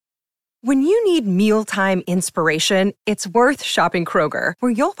When you need mealtime inspiration, it's worth shopping Kroger,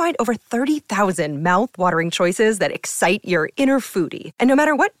 where you'll find over 30,000 mouth-watering choices that excite your inner foodie. And no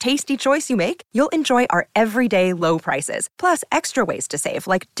matter what tasty choice you make, you'll enjoy our everyday low prices, plus extra ways to save,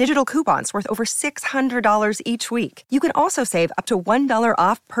 like digital coupons worth over $600 each week. You can also save up to $1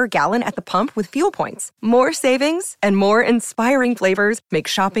 off per gallon at the pump with fuel points. More savings and more inspiring flavors make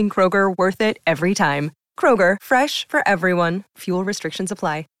shopping Kroger worth it every time. Kroger, fresh for everyone. Fuel restrictions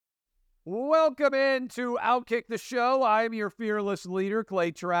apply. Welcome into Outkick the Show. I'm your fearless leader, Clay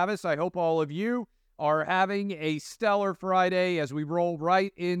Travis. I hope all of you are having a stellar Friday as we roll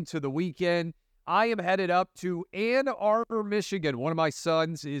right into the weekend. I am headed up to Ann Arbor, Michigan. One of my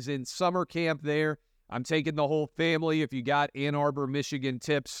sons is in summer camp there. I'm taking the whole family. If you got Ann Arbor, Michigan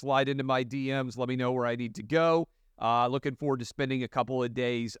tips, slide into my DMs. Let me know where I need to go. Looking forward to spending a couple of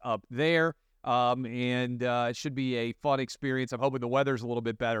days up there. It should be a fun experience. I'm hoping the weather's a little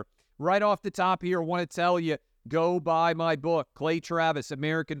bit better. Right off the top here, I want to tell you, go buy my book, Clay Travis,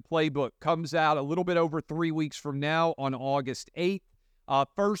 American Playbook. Comes out a little bit over 3 weeks from now on August 8th.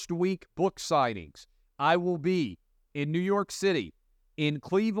 First week book signings. I will be in New York City, in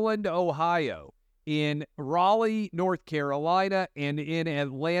Cleveland, Ohio, in Raleigh, North Carolina, and in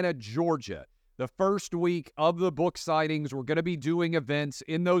Atlanta, Georgia. The first week of the book signings, we're going to be doing events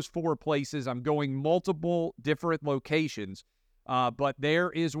in those 4 places. I'm going multiple different locations. But there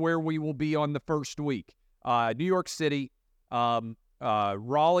is where we will be on the first week. New York City,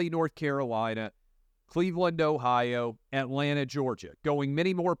 Raleigh, North Carolina, Cleveland, Ohio, Atlanta, Georgia. Going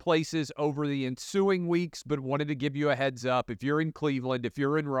many more places over the ensuing weeks, but wanted to give you a heads up. If you're in Cleveland, if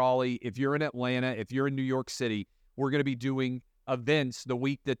you're in Raleigh, if you're in Atlanta, if you're in New York City, we're going to be doing events the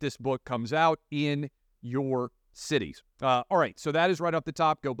week that this book comes out in your cities. All right, so that is right off the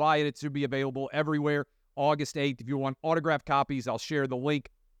top. Go buy it. It should be available everywhere. August 8th. If you want autographed copies, I'll share the link.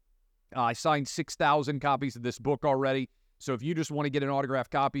 I signed 6,000 copies of this book already. So if you just want to get an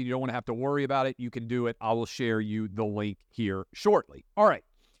autographed copy, you don't want to have to worry about it, you can do it. I will share you the link here shortly. All right.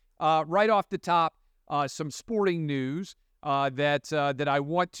 Right off the top, some sporting news that I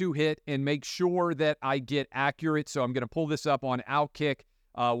want to hit and make sure that I get accurate. So I'm going to pull this up on Outkick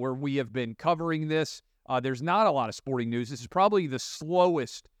where we have been covering this. There's not a lot of sporting news. This is probably the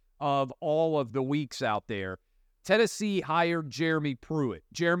slowest of all of the weeks out there. Tennessee hired Jeremy Pruitt.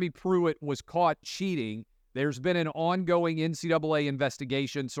 Jeremy Pruitt was caught cheating. There's been an ongoing NCAA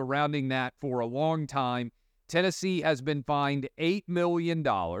investigation surrounding that for a long time. Tennessee has been fined $8 million.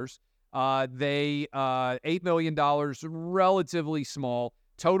 $8 million, relatively small.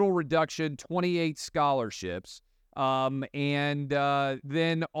 Total reduction, 28 scholarships. Then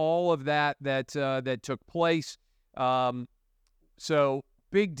all of that took place. So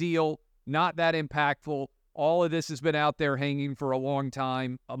big deal, not that impactful. All of this has been out there hanging for a long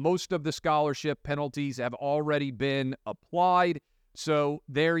time. Most of the scholarship penalties have already been applied. So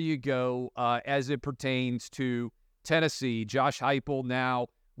there you go as it pertains to Tennessee. Josh Heupel now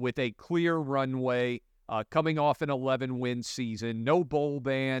with a clear runway, coming off an 11-win season. No bowl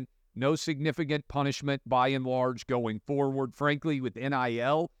ban, no significant punishment by and large going forward. Frankly, with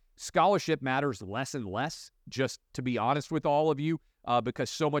NIL, scholarship matters less and less, just to be honest with all of you. Because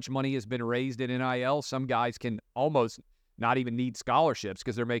so much money has been raised in NIL. Some guys can almost not even need scholarships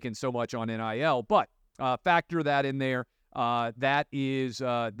because they're making so much on NIL. But factor that in there. That is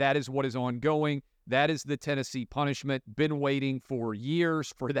what is ongoing. That is the Tennessee punishment. Been waiting for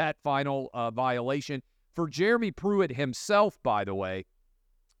years for that final violation. For Jeremy Pruitt himself, by the way,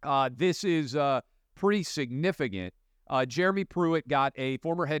 this is pretty significant. Jeremy Pruitt got a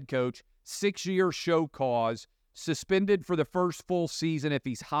former head coach, 6-year show cause, suspended for the first full season if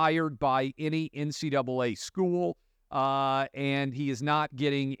he's hired by any NCAA school, and he is not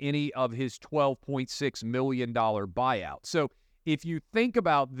getting any of his $12.6 million buyout. So if you think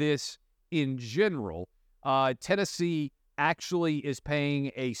about this in general, Tennessee actually is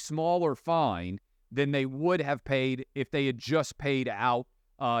paying a smaller fine than they would have paid if they had just paid out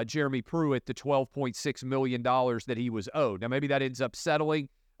Jeremy Pruitt the $12.6 million that he was owed. Now, maybe that ends up settling.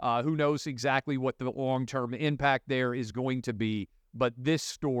 Who knows exactly what the long-term impact there is going to be, but this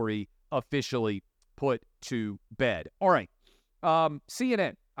story officially put to bed. All right,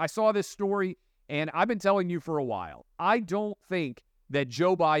 CNN. I saw this story, and I've been telling you for a while. I don't think that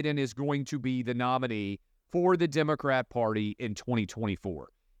Joe Biden is going to be the nominee for the Democrat Party in 2024.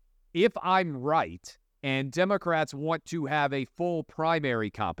 If I'm right, and Democrats want to have a full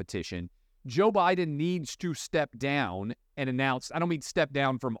primary competition, Joe Biden needs to step down and announce, I don't mean step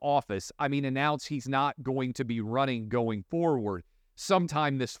down from office, I mean announce he's not going to be running going forward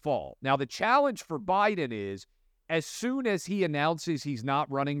sometime this fall. Now, the challenge for Biden is, as soon as he announces he's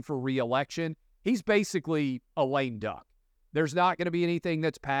not running for re-election, he's basically a lame duck. There's not going to be anything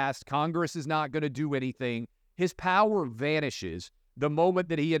that's passed. Congress is not going to do anything. His power vanishes the moment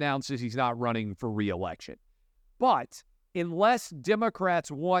that he announces he's not running for re-election. But unless Democrats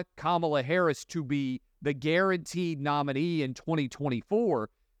want Kamala Harris to be the guaranteed nominee in 2024,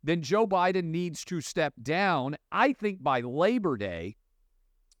 then Joe Biden needs to step down, I think, by Labor Day,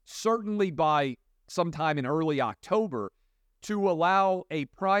 certainly by sometime in early October, to allow a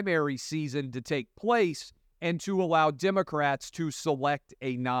primary season to take place and to allow Democrats to select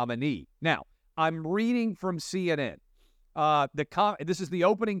a nominee. Now, I'm reading from CNN. This is the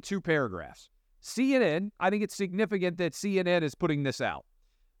opening 2 paragraphs. CNN, I think it's significant that CNN is putting this out.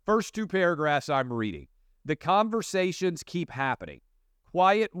 First 2 paragraphs I'm reading. The conversations keep happening.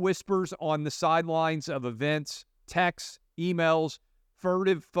 Quiet whispers on the sidelines of events, texts, emails,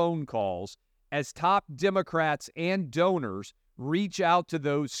 furtive phone calls, as top Democrats and donors reach out to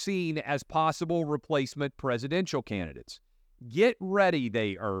those seen as possible replacement presidential candidates. Get ready,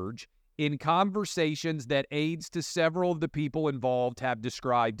 they urge, in conversations that aides to several of the people involved have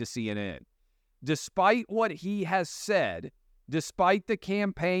described to CNN. Despite what he has said, despite the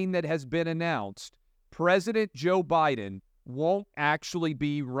campaign that has been announced, President Joe Biden won't actually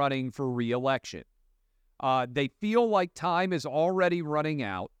be running for re-election. They feel like time is already running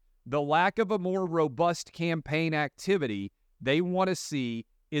out. The lack of a more robust campaign activity they want to see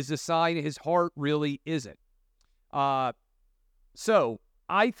is a sign his heart really isn't. So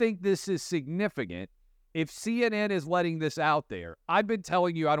I think this is significant. If CNN is letting this out there, I've been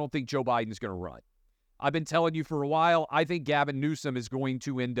telling you I don't think Joe Biden's going to run. I've been telling you for a while, I think Gavin Newsom is going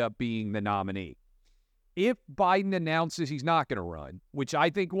to end up being the nominee. If Biden announces he's not going to run, which I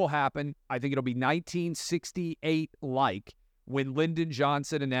think will happen, I think it'll be 1968-like when Lyndon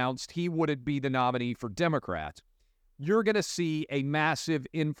Johnson announced he wouldn't be the nominee for Democrats, you're going to see a massive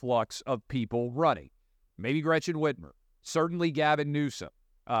influx of people running. Maybe Gretchen Whitmer, certainly Gavin Newsom,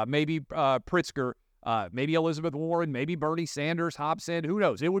 maybe Pritzker, maybe Elizabeth Warren, maybe Bernie Sanders, Hobson, who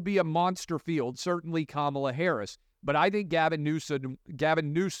knows? It would be a monster field, certainly Kamala Harris. But I think Gavin Newsom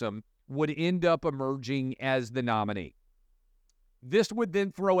would end up emerging as the nominee. This would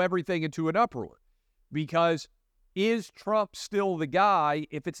then throw everything into an uproar because is Trump still the guy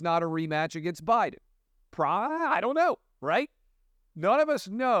if it's not a rematch against Biden? I don't know, right? None of us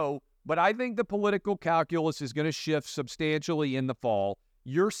know, but I think the political calculus is going to shift substantially in the fall.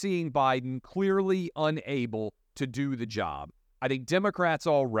 You're seeing Biden clearly unable to do the job. I think Democrats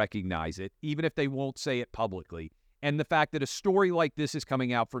all recognize it, even if they won't say it publicly. And the fact that a story like this is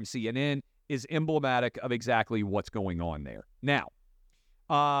coming out from CNN is emblematic of exactly what's going on there. Now,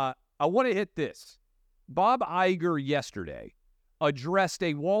 I want to hit this. Bob Iger yesterday addressed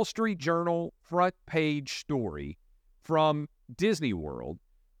a Wall Street Journal front page story from Disney World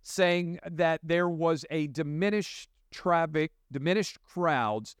saying that there was a diminished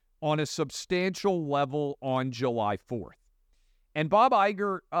crowds on a substantial level on July 4th. And Bob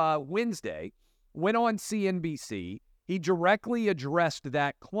Iger Wednesday went on CNBC. He directly addressed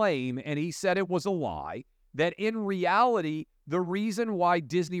that claim, and he said it was a lie, that in reality, the reason why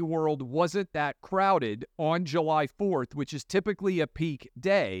Disney World wasn't that crowded on July 4th, which is typically a peak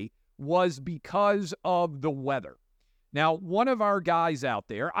day, was because of the weather. Now, one of our guys out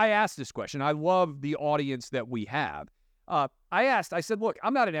there, I asked this question. I love the audience that we have. I said, look,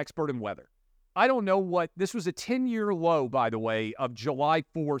 I'm not an expert in weather. I don't know this was a 10-year low, by the way, of July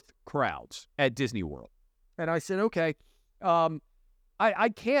 4th crowds at Disney World. And I said, okay, I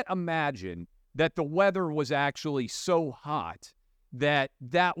can't imagine that the weather was actually so hot that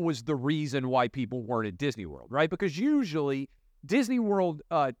was the reason why people weren't at Disney World, right? Because usually Disney World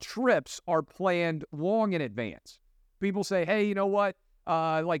trips are planned long in advance. People say, hey, you know what?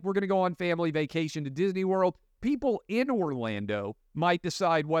 We're going to go on family vacation to Disney World. People in Orlando might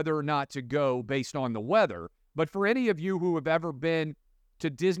decide whether or not to go based on the weather. But for any of you who have ever been to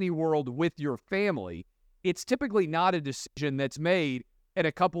Disney World with your family, it's typically not a decision that's made in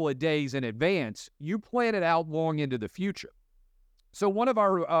a couple of days in advance. You plan it out long into the future. So one of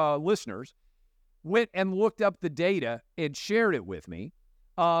our listeners went and looked up the data and shared it with me.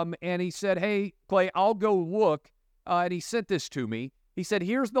 And he said, hey, Clay, I'll go look. And he sent this to me. He said,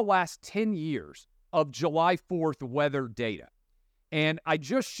 here's the last 10 years of July 4th weather data. And I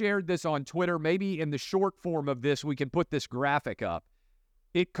just shared this on Twitter. Maybe in the short form of this, we can put this graphic up.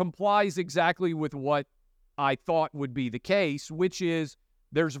 It complies exactly with what I thought would be the case, which is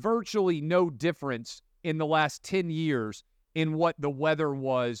there's virtually no difference in the last 10 years in what the weather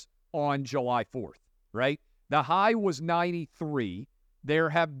was on July 4th, right? The high was 93. There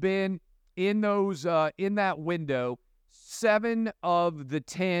have been in that window, 7 of the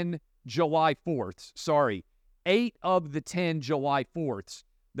 10 July 4ths, 8 of the 10 July 4ths,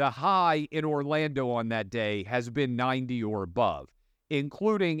 the high in Orlando on that day has been 90 or above,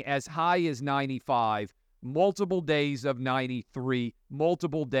 including as high as 95, multiple days of 93,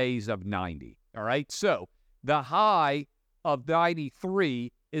 multiple days of 90. All right. So the high of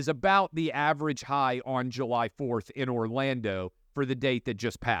 93 is about the average high on July 4th in Orlando for the date that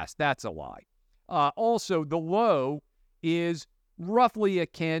just passed. That's a lie. Also, the low is roughly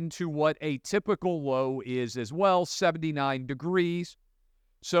akin to what a typical low is as well, 79 degrees.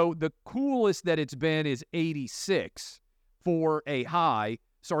 So the coolest that it's been is 86 for a high,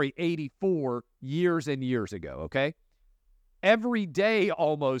 84 years and years ago, okay? Every day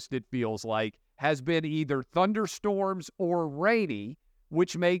almost, it feels like, has been either thunderstorms or rainy,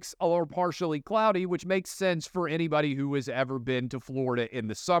 or partially cloudy, which makes sense for anybody who has ever been to Florida in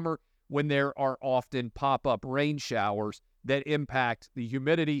the summer when there are often pop-up rain showers that impact the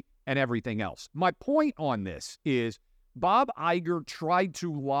humidity and everything else. My point on this is Bob Iger tried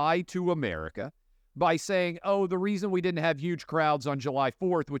to lie to America by saying, the reason we didn't have huge crowds on July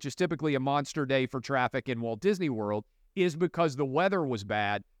 4th, which is typically a monster day for traffic in Walt Disney World, is because the weather was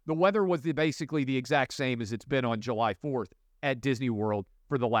bad. The weather was basically the exact same as it's been on July 4th at Disney World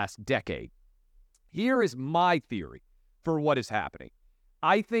for the last decade. Here is my theory for what is happening.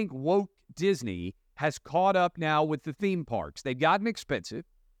 I think woke Disney has caught up now with the theme parks. They've gotten expensive.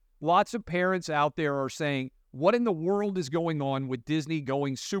 Lots of parents out there are saying, what in the world is going on with Disney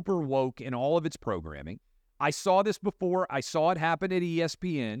going super woke in all of its programming? I saw this before. I saw it happen at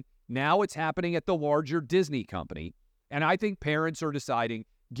ESPN. Now it's happening at the larger Disney company. And I think parents are deciding,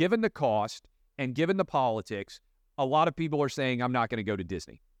 given the cost and given the politics, a lot of people are saying, I'm not going to go to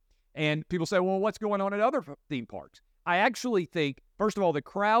Disney. And people say, well, what's going on at other theme parks? I actually think, first of all, the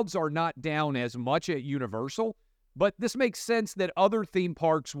crowds are not down as much at Universal, but this makes sense that other theme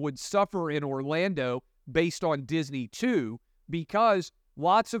parks would suffer in Orlando based on Disney too, because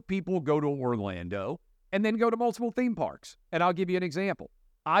lots of people go to Orlando and then go to multiple theme parks. And I'll give you an example.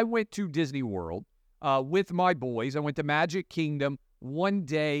 I went to Disney World with my boys. I went to Magic Kingdom one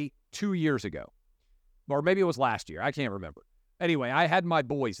day 2 years ago. Or maybe it was last year. I can't remember. Anyway, I had my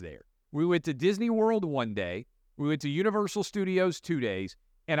boys there. We went to Disney World one day. We went to Universal Studios 2 days.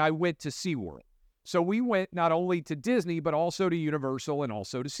 And I went to SeaWorld. So we went not only to Disney, but also to Universal and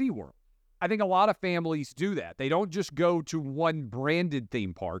also to SeaWorld. I think a lot of families do that. They don't just go to one branded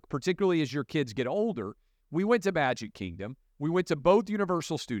theme park, particularly as your kids get older. We went to Magic Kingdom. We went to both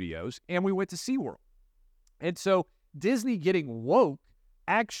Universal Studios. And we went to SeaWorld. And so Disney getting woke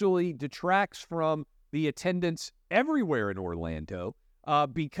actually detracts from the attendance everywhere in Orlando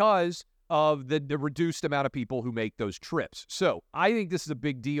because of the reduced amount of people who make those trips. So I think this is a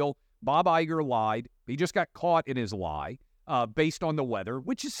big deal. Bob Iger lied. He just got caught in his lie based on the weather,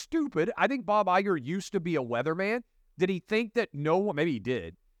 which is stupid. I think Bob Iger used to be a weatherman. Did he think that no one, maybe he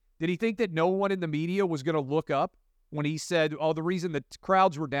did. Did he think that no one in the media was going to look up when he said, the reason the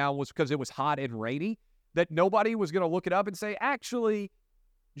crowds were down was because it was hot and rainy? That nobody was going to look it up and say, actually,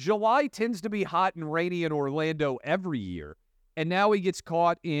 July tends to be hot and rainy in Orlando every year. And now he gets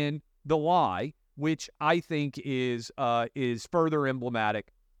caught in the lie, which I think is further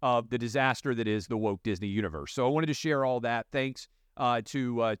emblematic of the disaster that is the woke Disney universe. So I wanted to share all that. Thanks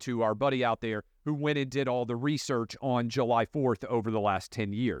to our buddy out there who went and did all the research on July 4th over the last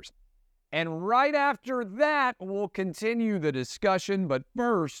 10 years. And right after that, we'll continue the discussion. But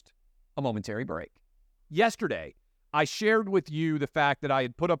first, a momentary break. Yesterday, I shared with you the fact that I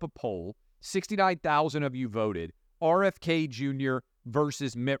had put up a poll. 69,000 of you voted RFK Jr.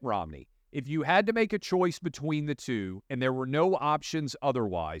 versus Mitt Romney. If you had to make a choice between the two and there were no options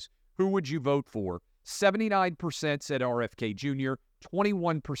otherwise, who would you vote for? 79% said RFK Jr.,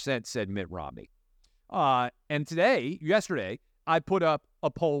 21% said Mitt Romney. And yesterday, I put up a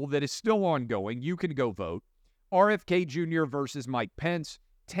poll that is still ongoing. You can go vote. RFK Jr. versus Mike Pence.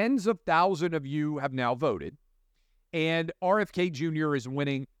 Tens of thousands of you have now voted. And RFK Jr. is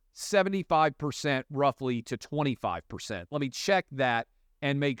winning 75% roughly to 25%. Let me check that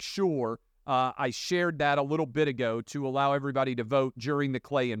and make sure I shared that a little bit ago to allow everybody to vote during the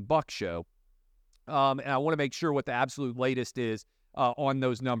Clay and Buck show. And I want to make sure what the absolute latest is on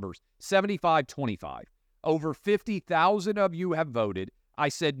those numbers. 75-25. Over 50,000 of you have voted. I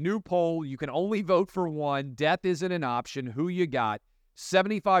said, new poll, you can only vote for one. Death isn't an option. Who you got?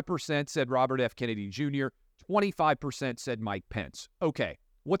 75% said Robert F. Kennedy Jr., 25% said Mike Pence. Okay,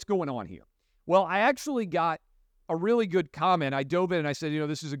 what's going on here? Well, I actually got a really good comment. I dove in and I said,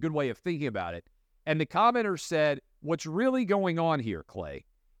 this is a good way of thinking about it. And the commenter said, what's really going on here, Clay,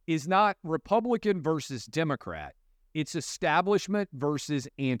 is not Republican versus Democrat. It's establishment versus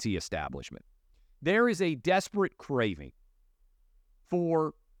anti-establishment. There is a desperate craving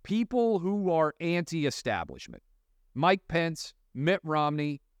for people who are anti-establishment. Mike Pence, Mitt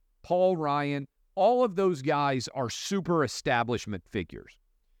Romney, Paul Ryan, all of those guys are super establishment figures.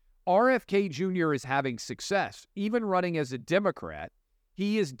 RFK Jr. is having success. Even running as a Democrat,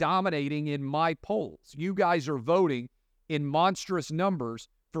 he is dominating in my polls. You guys are voting in monstrous numbers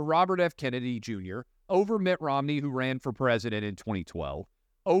for Robert F. Kennedy Jr. over Mitt Romney, who ran for president in 2012,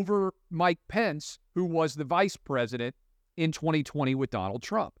 over Mike Pence, who was the vice president in 2020 with Donald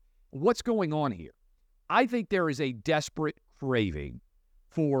Trump. What's going on here? I think there is a desperate craving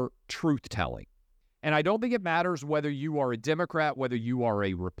for truth-telling. And I don't think it matters whether you are a Democrat, whether you are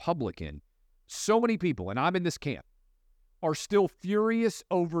a Republican. So many people, and I'm in this camp, are still furious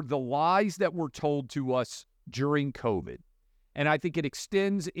over the lies that were told to us during COVID. And I think it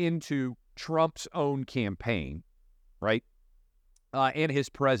extends into Trump's own campaign, right, and his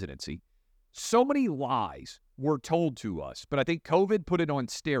presidency. So many lies were told to us, but I think COVID put it on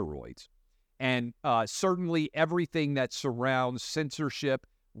steroids. And certainly everything that surrounds censorship,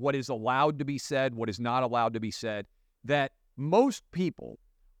 what is allowed to be said, what is not allowed to be said, that most people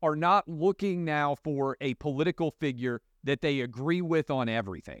are not looking now for a political figure that they agree with on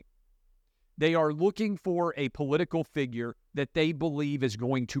everything. They are looking for a political figure that they believe is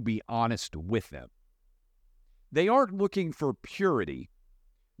going to be honest with them. They aren't looking for purity.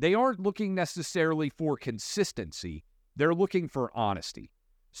 They aren't looking necessarily for consistency. They're looking for honesty.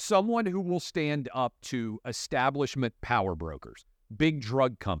 Someone who will stand up to establishment power brokers, big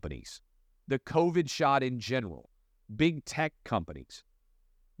drug companies, the COVID shot in general, big tech companies,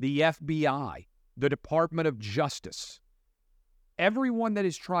 the FBI, the Department of Justice, everyone that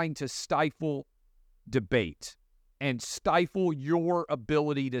is trying to stifle debate and stifle your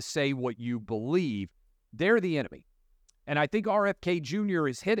ability to say what you believe, they're the enemy. And I think RFK Jr.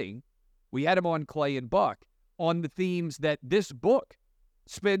 is hitting, we had him on Clay and Buck, on the themes that this book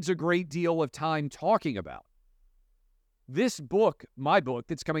spends a great deal of time talking about. This book, my book,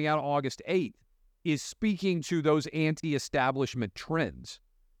 that's coming out August 8th, is speaking to those anti-establishment trends.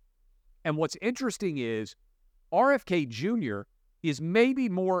 And what's interesting is RFK Jr. is maybe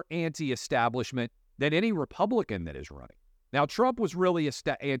more anti-establishment than any Republican that is running. Now, Trump was really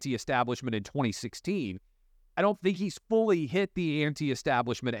anti-establishment in 2016. I don't think he's fully hit the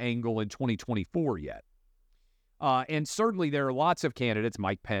anti-establishment angle in 2024 yet. And certainly there are lots of candidates,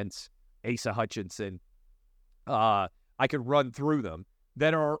 Mike Pence, Asa Hutchinson, I could run through them,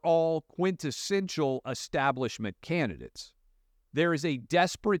 that are all quintessential establishment candidates. There is a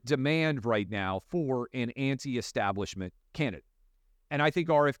desperate demand right now for an anti-establishment candidate. And I think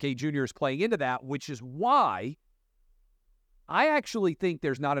RFK Jr. is playing into that, which is why I actually think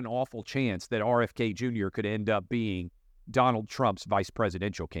there's not an awful chance that RFK Jr. could end up being Donald Trump's vice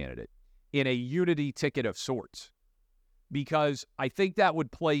presidential candidate in a unity ticket of sorts, because I think that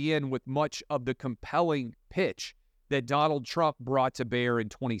would play in with much of the compelling pitch that Donald Trump brought to bear in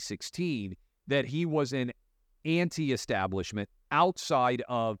 2016, that he was an anti-establishment, outside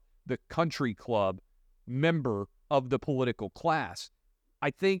of the country club member of the political class.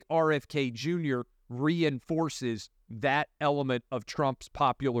 I think RFK Jr. reinforces that element of Trump's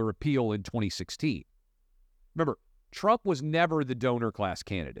popular appeal in 2016. Remember, Trump was never the donor class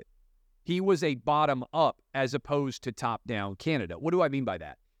candidate. He was a bottom-up as opposed to top-down candidate. What do I mean by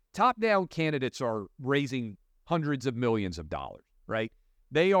that? Top-down candidates are raising hundreds of millions of dollars, right?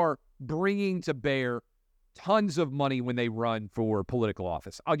 They are bringing to bear tons of money when they run for political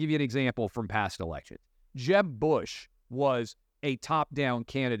office. I'll give you an example from past elections. Jeb Bush was a top-down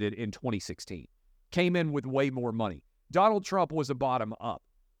candidate in 2016, came in with way more money. Donald Trump was a bottom-up.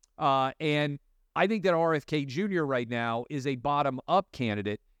 And I think that RFK Jr. right now is a bottom-up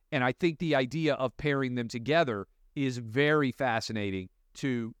candidate, and I think the idea of pairing them together is very fascinating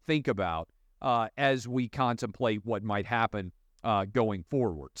to think about as we contemplate what might happen going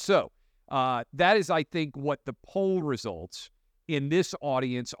forward. So that is, I think, what the poll results in this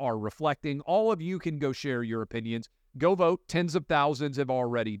audience are reflecting. All of you can go share your opinions. Go vote. Tens of thousands have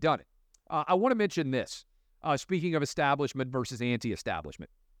already done it. I want to mention this, speaking of establishment versus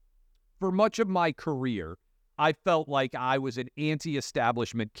anti-establishment. For much of my career, I felt like I was an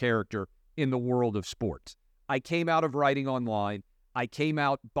anti-establishment character in the world of sports. I came out of writing online. I came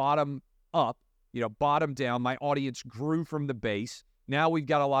out bottom up, bottom down. My audience grew from the base. Now we've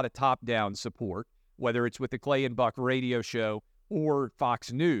got a lot of top-down support, whether it's with the Clay and Buck radio show or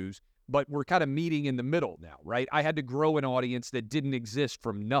Fox News, but we're kind of meeting in the middle now, right? I had to grow an audience that didn't exist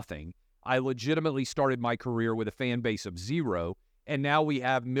from nothing. I legitimately started my career with a fan base of 0, And now we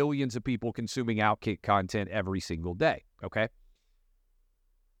have millions of people consuming Outkick content every single day, okay?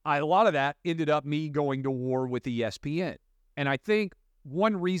 A lot of that ended up me going to war with ESPN. And I think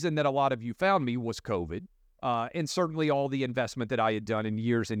one reason that a lot of you found me was COVID, and certainly all the investment that I had done in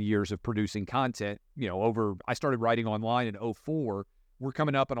years and years of producing content. I started writing online in 2004. We're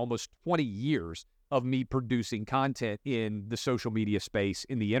coming up on almost 20 years of me producing content in the social media space,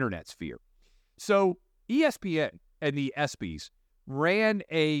 in the internet sphere. So ESPN and the ESPYs ran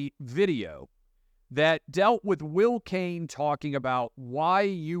a video that dealt with Will Cain talking about why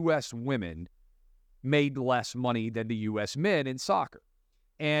U.S. women made less money than the U.S. men in soccer.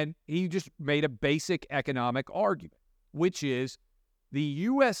 And he just made a basic economic argument, which is the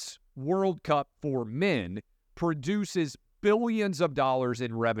U.S. World Cup for men produces billions of dollars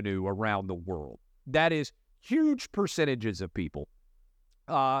in revenue around the world. That is huge percentages of people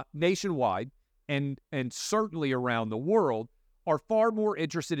nationwide and certainly around the world are far more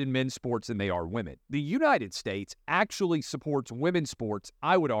interested in men's sports than they are women. The United States actually supports women's sports,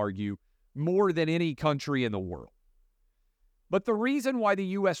 I would argue, more than any country in the world. But the reason why the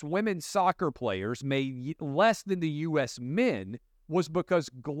U.S. women's soccer players made less than the U.S. men was because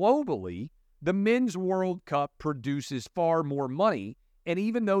globally, the Men's World Cup produces far more money. And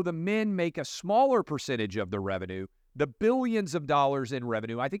even though the men make a smaller percentage of the revenue, the billions of dollars in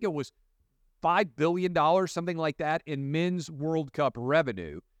revenue, I think it was $5 billion, something like that, in Men's World Cup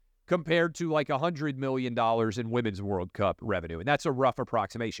revenue, compared to like $100 million in Women's World Cup revenue. And that's a rough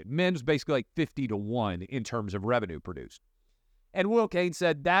approximation. Men's basically like 50-1 in terms of revenue produced. And Will Cain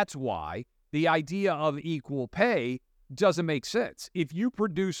said that's why the idea of equal pay doesn't make sense. If you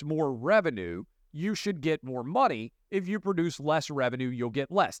produce more revenue, you should get more money. If you produce less revenue, you'll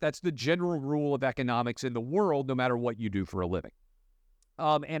get less. That's the general rule of economics in the world, no matter what you do for a living.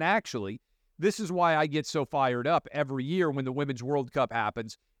 And actually, this is why I get so fired up every year when the Women's World Cup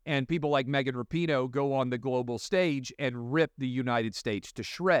happens and people like Megan Rapinoe go on the global stage and rip the United States to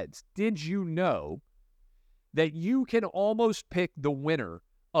shreds. Did you know that you can almost pick the winner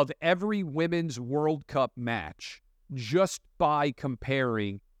of every Women's World Cup match just by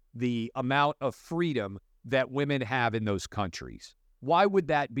comparing the amount of freedom that women have in those countries? Why would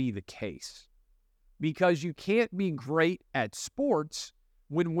that be the case? Because you can't be great at sports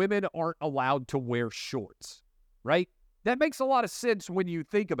when women aren't allowed to wear shorts, right? That makes a lot of sense when you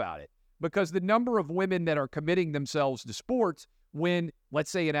think about it, because the number of women that are committing themselves to sports when,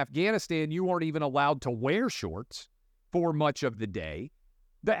 let's say in Afghanistan, you aren't even allowed to wear shorts for much of the day,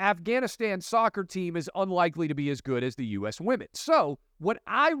 the Afghanistan soccer team is unlikely to be as good as the U.S. women. So what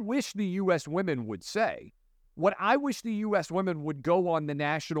I wish the U.S. women would say, what I wish the U.S. women would go on the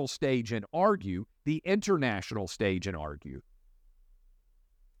national stage and argue, the international stage and argue,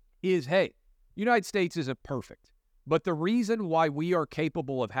 is, hey, United States isn't perfect, but the reason why we are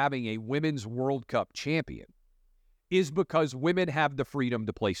capable of having a Women's World Cup champion is because women have the freedom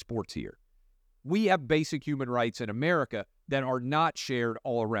to play sports here. We have basic human rights in America that are not shared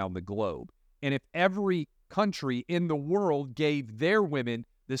all around the globe. And if every country in the world gave their women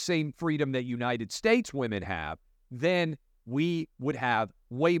the same freedom that United States women have, then we would have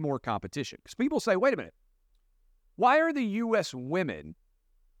way more competition. Because people say, wait a minute, why are the U.S. women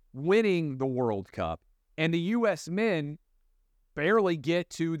winning the World Cup and the U.S. men barely get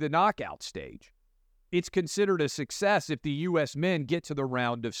to the knockout stage? It's considered a success if the U.S. men get to the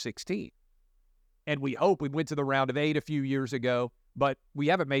round of 16. And we hope we went to the round of 8 a few years ago, but we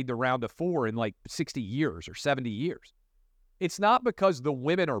haven't made the round of 4 in like 60 years or 70 years. It's not because the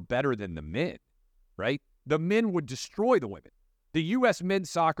women are better than the men, right? The men would destroy the women. The U.S. men's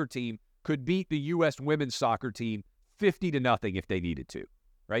soccer team could beat the U.S. women's soccer team 50-0 if they needed to,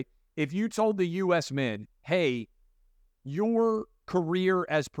 right? If you told the U.S. men, hey, your career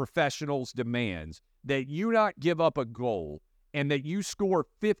as professionals demands that you not give up a goal and that you score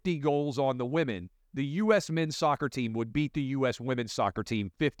 50 goals on the women, the U.S. men's soccer team would beat the U.S. women's soccer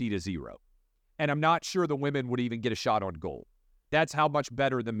team 50-0. And I'm not sure the women would even get a shot on goal. That's how much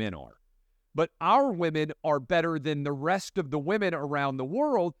better the men are. But our women are better than the rest of the women around the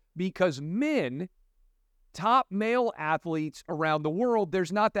world because men, top male athletes around the world,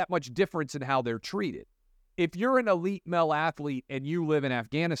 there's not that much difference in how they're treated. If you're an elite male athlete and you live in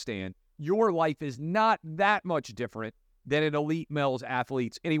Afghanistan, your life is not that much different than an elite male's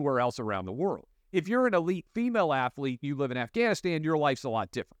athletes anywhere else around the world. If you're an elite female athlete, you live in Afghanistan, your life's a lot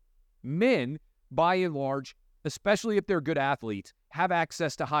different. Men, by and large, especially if they're good athletes, have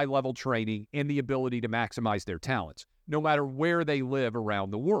access to high-level training and the ability to maximize their talents, no matter where they live around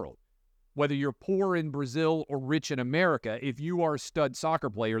the world. Whether you're poor in Brazil or rich in America, if you are a stud soccer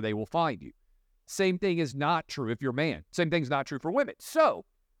player, they will find you. Same thing is not true if you're a man. Same thing's not true for women. So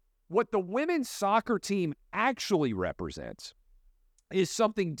what the women's soccer team actually represents is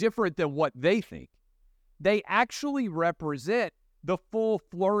something different than what they think. They actually represent the full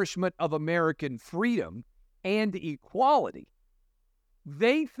flourishment of American freedom and equality.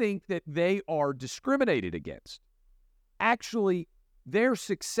 They think that they are discriminated against. Actually, their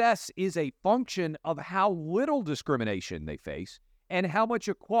success is a function of how little discrimination they face and how much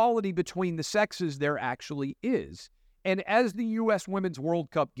equality between the sexes there actually is. And as the U.S. Women's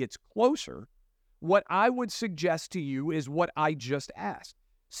World Cup gets closer, what I would suggest to you is what I just asked.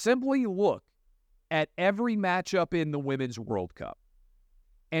 Simply look at every matchup in the Women's World Cup,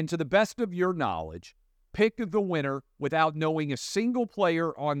 and to the best of your knowledge, pick the winner without knowing a single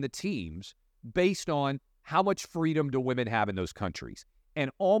player on the teams based on how much freedom do women have in those countries.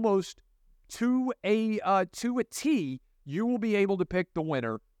 And almost to a T, you will be able to pick the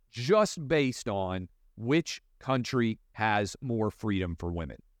winner just based on which country has more freedom for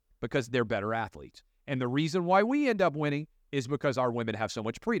women, because they're better athletes. And the reason why we end up winning is because our women have so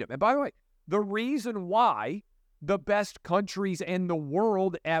much freedom. And by the way, the reason why the best countries in the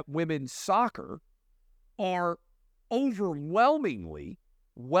world at women's soccer are overwhelmingly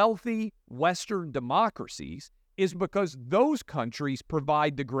wealthy Western democracies is because those countries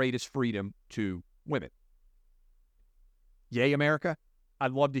provide the greatest freedom to women. Yay, America.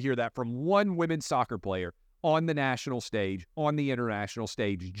 I'd love to hear that from one women's soccer player on the national stage, on the international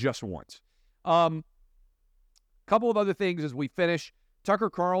stage, just once. Couple of other things as we finish. Tucker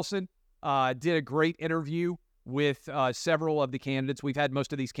Carlson did a great interview with several of the candidates. We've had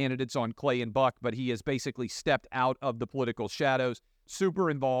most of these candidates on Clay and Buck, but he has basically stepped out of the political shadows. Super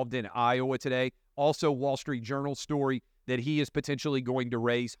involved in Iowa today. Also, Wall Street Journal story that he is potentially going to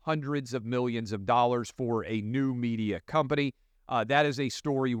raise hundreds of millions of dollars for a new media company. That is a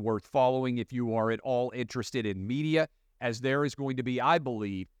story worth following if you are at all interested in media, as there is going to be, I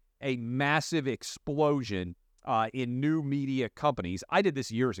believe, a massive explosion in new media companies. I did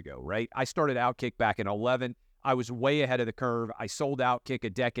this years ago, right? I started Outkick back in 2011. I was way ahead of the curve. I sold Outkick a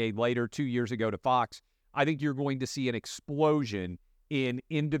decade later, 2 years ago, to Fox. I think you're going to see an explosion in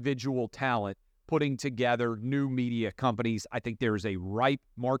individual talent putting together new media companies. I think there is a ripe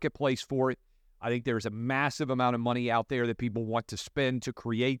marketplace for it. I think there's a massive amount of money out there that people want to spend to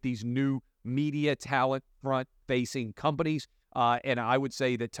create these new media talent front-facing companies. And I would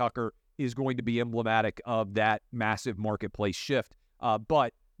say that Tucker is going to be emblematic of that massive marketplace shift.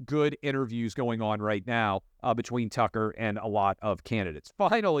 But good interviews going on right now between Tucker and a lot of candidates.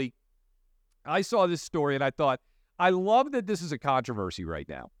 Finally, I saw this story and I thought, I love that this is a controversy right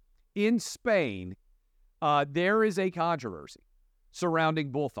now. In Spain, there is a controversy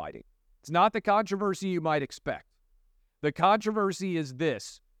surrounding bullfighting. It's not the controversy you might expect. The controversy is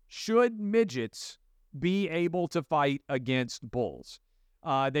this: should midgets be able to fight against bulls?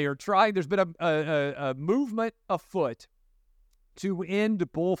 They are trying. There's been a movement afoot to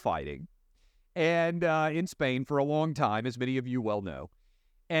end bullfighting, and in Spain for a long time, as many of you well know.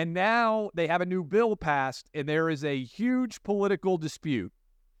 And now they have a new bill passed, and there is a huge political dispute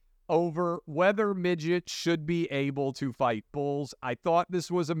over whether midgets should be able to fight bulls. I thought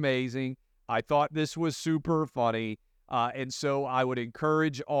this was amazing. I thought this was super funny. And so I would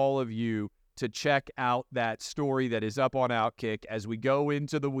encourage all of you to check out that story that is up on Outkick as we go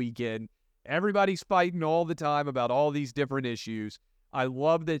into the weekend. Everybody's fighting all the time about all these different issues. I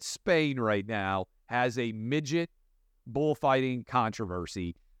love that Spain right now has a midget bullfighting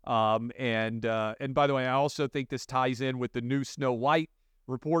controversy. And by the way, I also think this ties in with the new Snow White.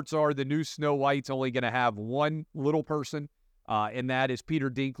 Reports are the new Snow White's only going to have one little person, and that is Peter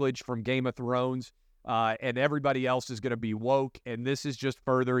Dinklage from Game of Thrones, and everybody else is going to be woke, and this is just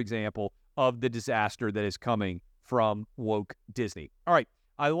further example of the disaster that is coming from woke Disney. All right,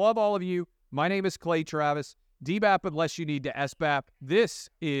 I love all of you. My name is Clay Travis. DBAP unless you need to SBAP. This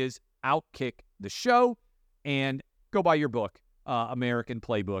is Outkick the Show, and go buy your book, American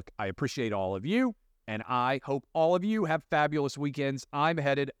Playbook. I appreciate all of you. And I hope all of you have fabulous weekends. I'm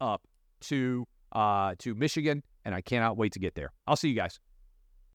headed up to Michigan, and I cannot wait to get there. I'll see you guys.